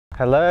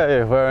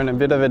Hello, we're in a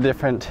bit of a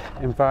different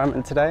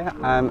environment today.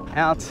 I'm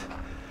out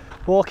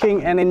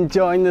walking and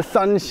enjoying the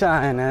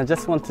sunshine. I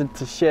just wanted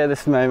to share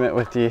this moment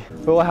with you.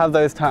 We all have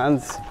those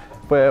times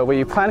where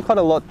we plan quite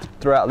a lot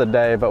throughout the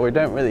day, but we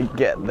don't really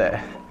get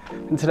there.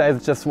 And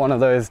today's just one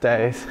of those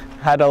days.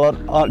 I had a lot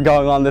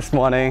going on this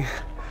morning.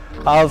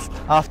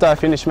 After I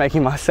finished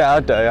making my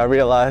sourdough, I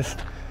realized,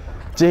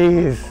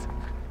 geez,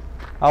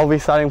 I'll be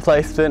starting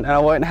placement and I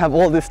won't have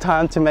all this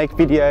time to make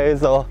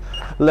videos or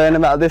learn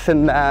about this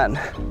and that.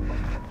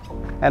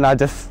 And I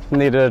just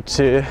needed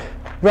to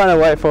run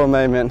away for a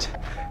moment.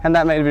 And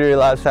that made me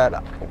realize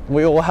that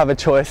we all have a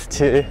choice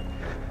to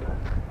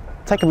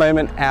take a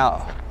moment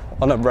out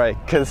on a break.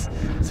 Because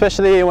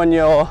especially when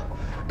you're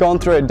going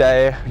through a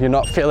day, you're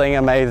not feeling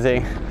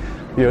amazing,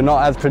 you're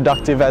not as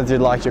productive as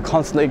you'd like, you're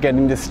constantly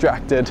getting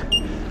distracted.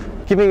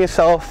 Giving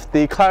yourself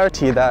the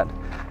clarity that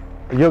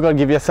you're going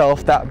to give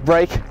yourself that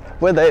break,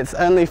 whether it's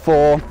only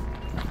for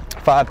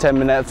 5-10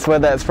 minutes,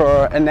 whether it's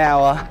for an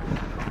hour,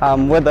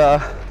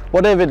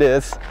 whatever it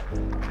is,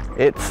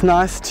 it's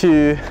nice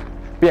to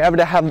be able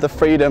to have the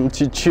freedom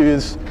to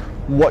choose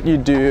what you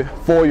do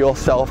for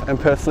yourself and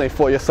personally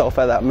for yourself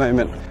at that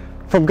moment.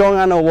 From going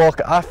on a walk,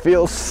 I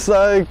feel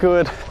so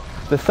good.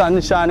 The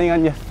sun's shining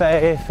on your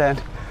face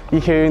and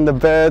you're hearing the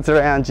birds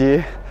around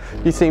you.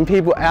 You're seeing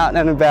people out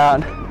and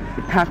about,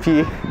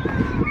 happy.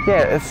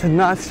 Yeah, it's a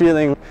nice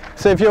feeling.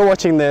 So if you're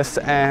watching this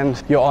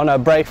and you're on a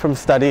break from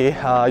study,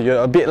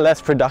 you're a bit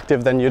less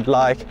productive than you'd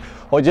like,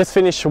 or just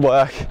finished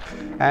work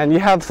and you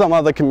have some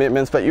other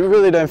commitments but you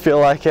really don't feel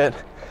like it,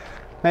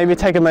 maybe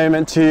take a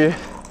moment to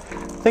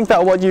think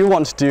about what you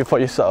want to do for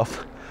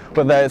yourself.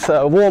 Whether it's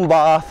a warm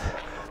bath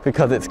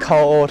because it's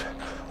cold,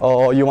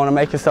 or you want to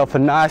make yourself a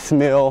nice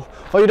meal,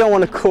 or you don't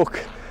want to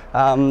cook,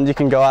 you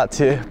can go out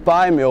to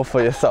buy a meal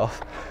for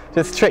yourself.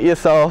 Just treat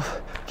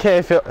yourself,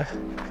 care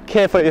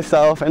for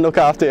yourself and look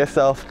after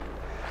yourself.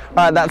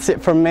 Alright, that's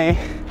it from me.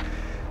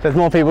 There's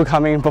more people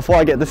coming before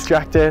I get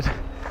distracted.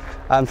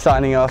 I'm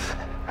signing off.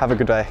 Have a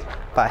good day.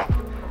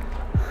 Bye.